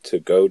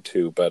go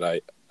to, but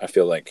I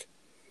feel like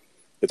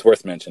it's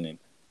worth mentioning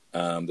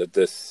that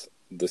this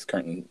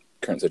current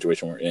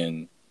situation we're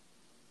in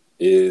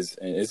is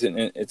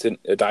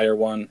a dire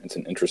one. It's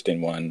an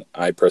interesting one.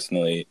 I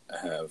personally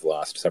have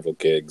lost several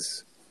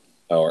gigs,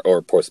 or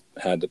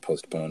had to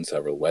postpone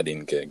several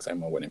wedding gigs.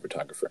 I'm a wedding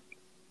photographer,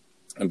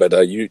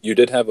 but you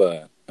did have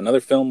another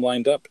film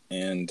lined up,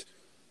 and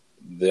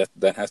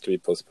that has to be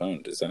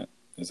postponed. Is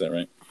that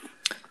right?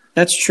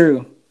 That's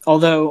true.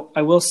 Although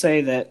I will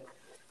say that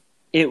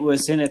it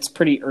was in its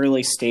pretty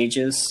early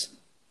stages,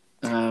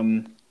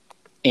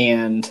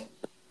 and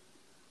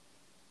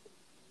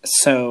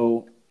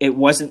so it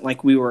wasn't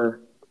like we were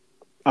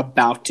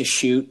about to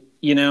shoot,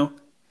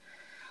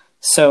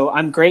 So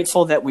I'm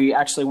grateful that we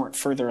actually weren't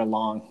further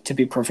along, to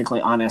be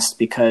perfectly honest,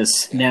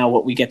 because now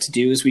what we get to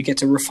do is we get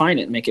to refine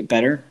it, make it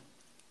better,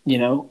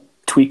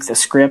 tweak the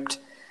script,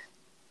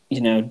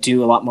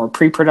 do a lot more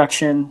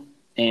pre-production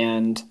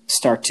and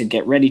start to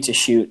get ready to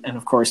shoot. And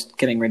of course,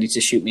 getting ready to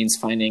shoot means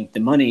finding the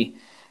money.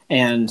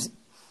 And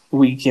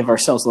we give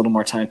ourselves a little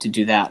more time to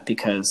do that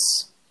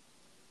because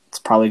it's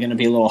probably going to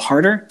be a little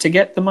harder to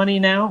get the money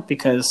now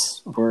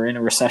because we're in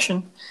a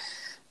recession,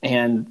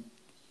 and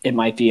it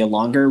might be a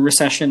longer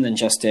recession than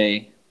just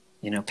a,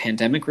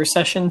 pandemic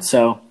recession.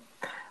 So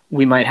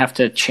we might have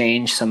to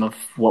change some of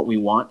what we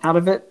want out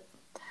of it.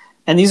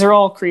 And these are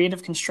all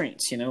creative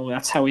constraints,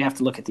 that's how we have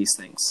to look at these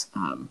things.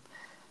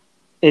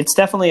 It's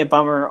definitely a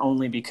bummer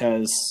only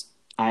because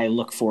I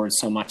look forward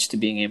so much to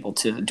being able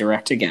to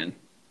direct again,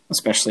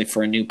 especially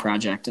for a new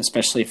project,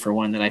 especially for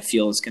one that I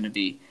feel is going to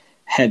be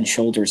head and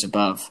shoulders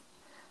above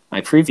my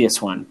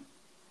previous one.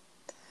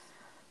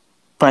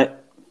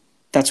 But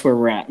that's where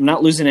we're at. I'm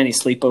not losing any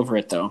sleep over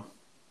it though,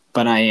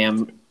 but I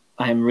am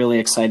really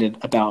excited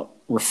about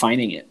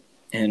refining it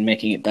and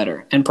making it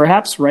better, and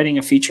perhaps writing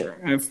a feature.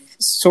 I've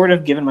sort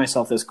of given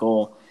myself this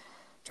goal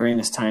during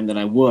this time that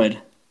I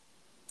would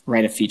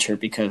write a feature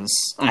because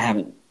I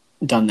haven't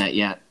done that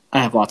yet. I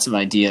have lots of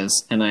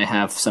ideas and I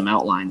have some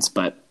outlines,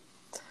 but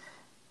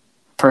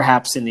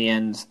perhaps in the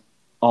end,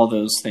 all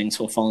those things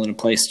will fall into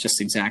place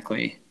just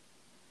exactly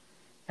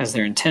as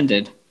they're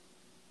intended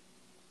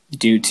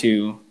due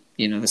to,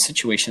 the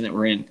situation that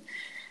we're in.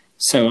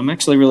 So I'm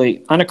actually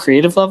really, on a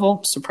creative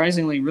level,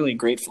 surprisingly really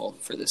grateful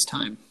for this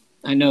time.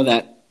 I know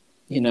that,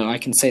 I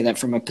can say that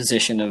from a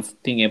position of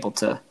being able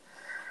to,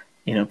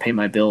 pay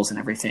my bills and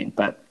everything,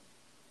 but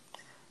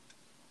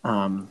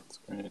that's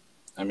great.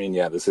 I mean,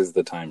 yeah, this is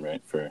the time,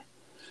 right, for,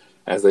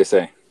 as they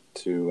say,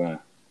 to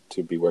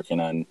be working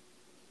on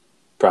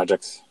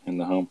projects in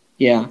the home.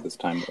 Yeah. At this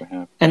time that we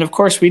have. And of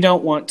course, we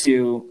don't want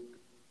to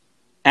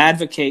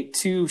advocate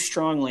too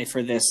strongly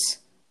for this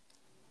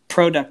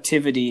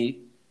productivity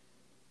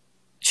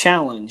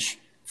challenge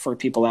for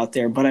people out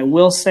there. But I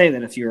will say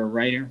that if you're a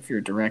writer, if you're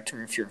a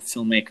director, if you're a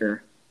filmmaker,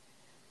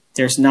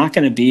 there's not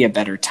going to be a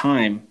better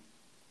time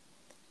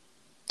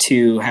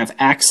to have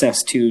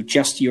access to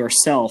just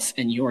yourself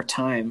and your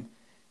time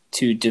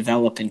to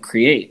develop and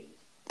create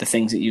the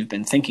things that you've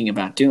been thinking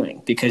about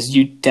doing, because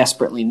you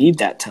desperately need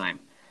that time.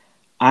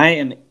 I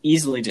am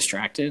easily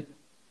distracted.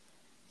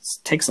 It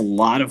takes a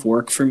lot of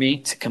work for me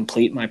to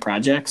complete my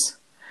projects.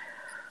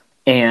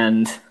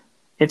 And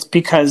it's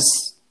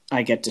because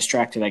I get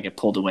distracted, I get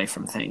pulled away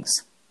from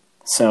things.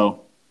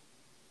 So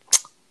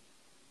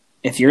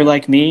if you're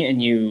like me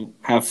and you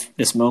have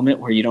this moment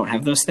where you don't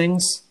have those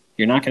things,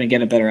 you're not going to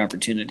get a better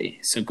opportunity.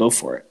 So go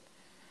for it.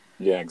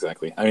 Yeah,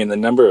 exactly. I mean, the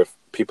number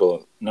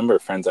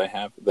of friends I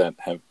have that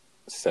have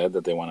said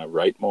that they want to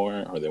write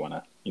more or they want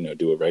to,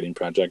 do a writing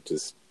project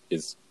is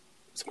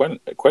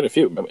quite a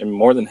few. I mean,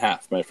 more than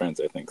half my friends,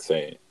 I think,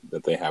 say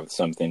that they have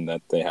something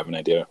that they have an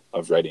idea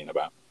of writing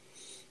about.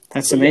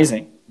 That's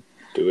amazing.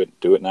 Yeah,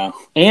 do it now.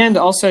 And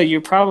also,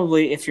 you're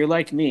probably, if you're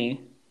like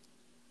me,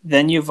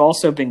 then you've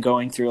also been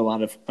going through a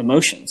lot of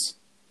emotions,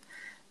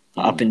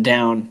 up and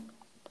down.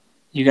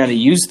 You got to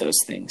use those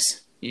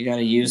things. You got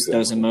to use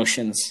those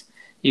emotions.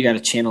 You got to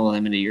channel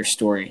them into your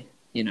story,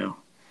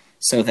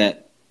 so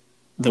that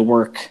the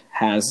work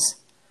has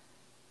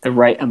the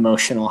right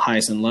emotional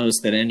highs and lows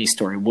that any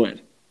story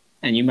would.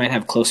 And you might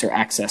have closer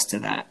access to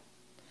that.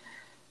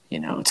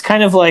 It's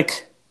kind of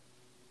like,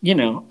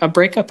 a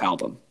breakup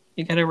album.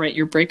 You got to write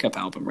your breakup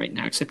album right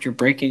now, except you're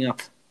breaking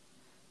up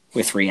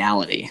with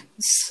reality.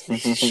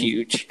 It's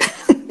huge.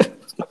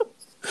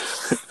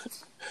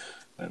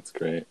 That's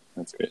great.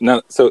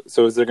 Now, so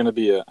is there going to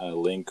be a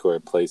link or a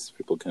place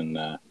people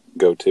can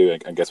go to?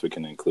 I guess we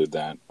can include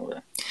that,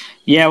 or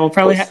yeah, we'll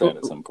probably that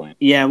at some point.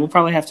 Yeah, we'll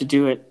probably have to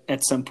do it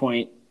at some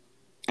point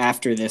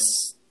after this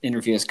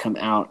interview has come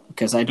out,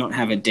 because I don't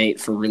have a date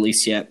for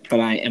release yet, but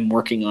I am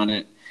working on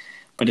it.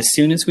 But as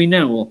soon as we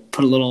know, we'll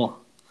put a little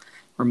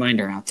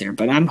reminder out there.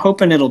 But I'm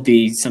hoping it'll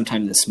be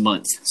sometime this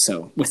month,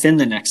 so within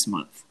the next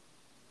month.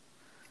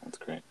 That's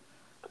great.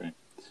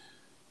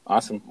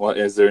 Awesome. Well,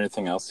 is there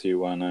anything else you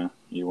wanna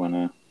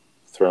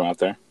throw out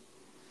there?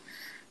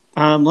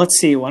 Let's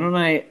see.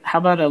 How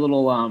about a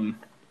little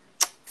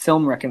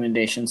film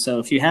recommendation? So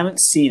if you haven't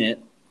seen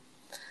it,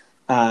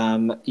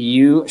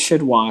 you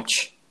should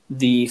watch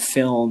the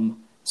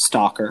film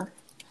Stalker,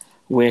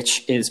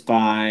 which is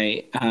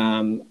by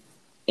how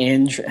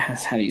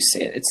do you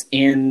say it? It's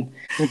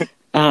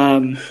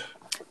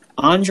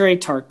Andrei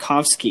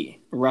Tarkovsky,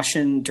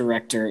 Russian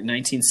director,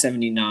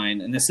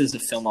 1979, and this is a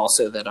film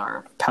also that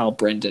our pal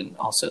Brendan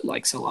also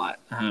likes a lot.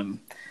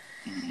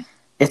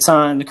 It's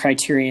on the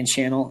Criterion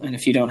Channel, and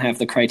if you don't have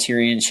the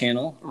Criterion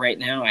Channel right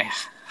now, I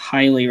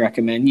highly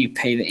recommend you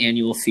pay the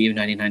annual fee of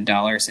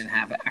 $99 and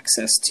have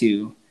access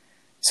to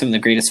some of the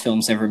greatest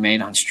films ever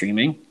made on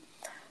streaming.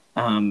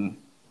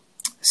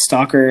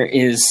 Stalker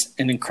is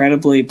an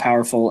incredibly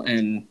powerful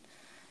and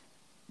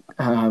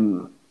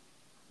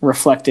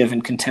reflective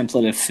and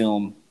contemplative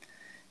film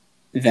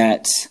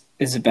that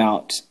is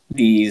about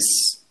these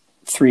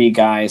three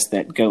guys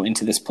that go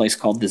into this place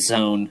called the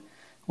Zone,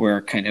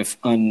 where kind of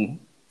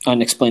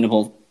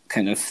unexplainable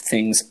kind of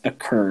things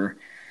occur,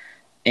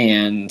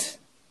 and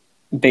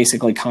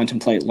basically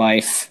contemplate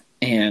life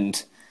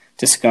and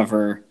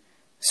discover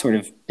sort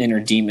of inner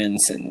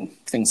demons and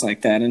things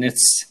like that. And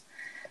it's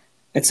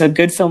a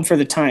good film for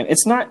the time.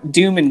 It's not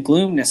doom and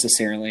gloom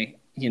necessarily,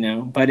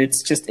 but it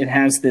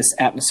has this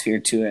atmosphere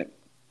to it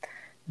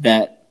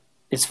that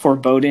is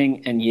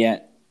foreboding and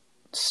yet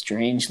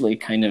strangely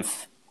kind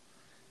of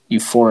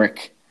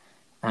euphoric.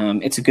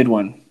 It's a good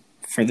one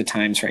for the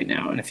times right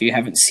now. And if you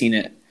haven't seen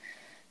it,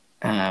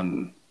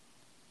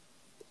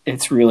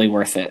 it's really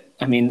worth it.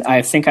 I mean,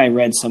 I think I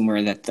read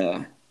somewhere that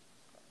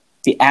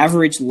the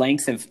average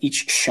length of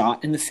each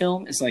shot in the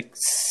film is like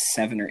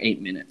 7 or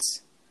 8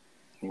 minutes.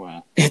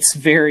 Wow. It's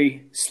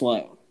very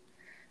slow,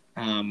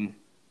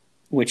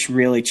 which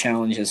really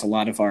challenges a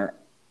lot of our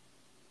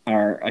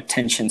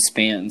attention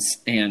spans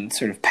and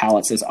sort of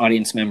palates as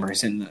audience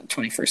members in the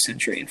 21st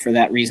century. And for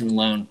that reason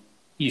alone,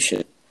 you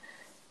should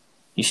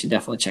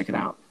definitely check it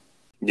out.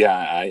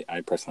 Yeah,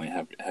 I personally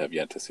have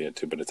yet to see it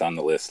too, but it's on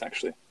the list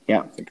actually.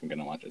 Yeah. I think I'm going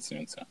to watch it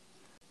soon. So,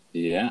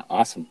 yeah,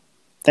 awesome.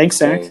 Thanks,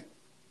 Zach. So,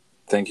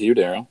 thank you,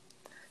 Daryl.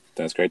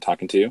 That was great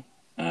talking to you.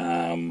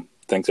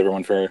 Thanks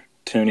everyone for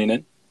tuning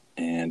in,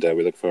 and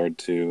we look forward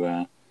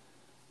to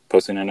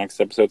posting our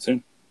next episode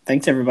soon.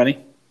 Thanks, everybody.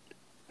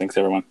 Thanks,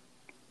 everyone.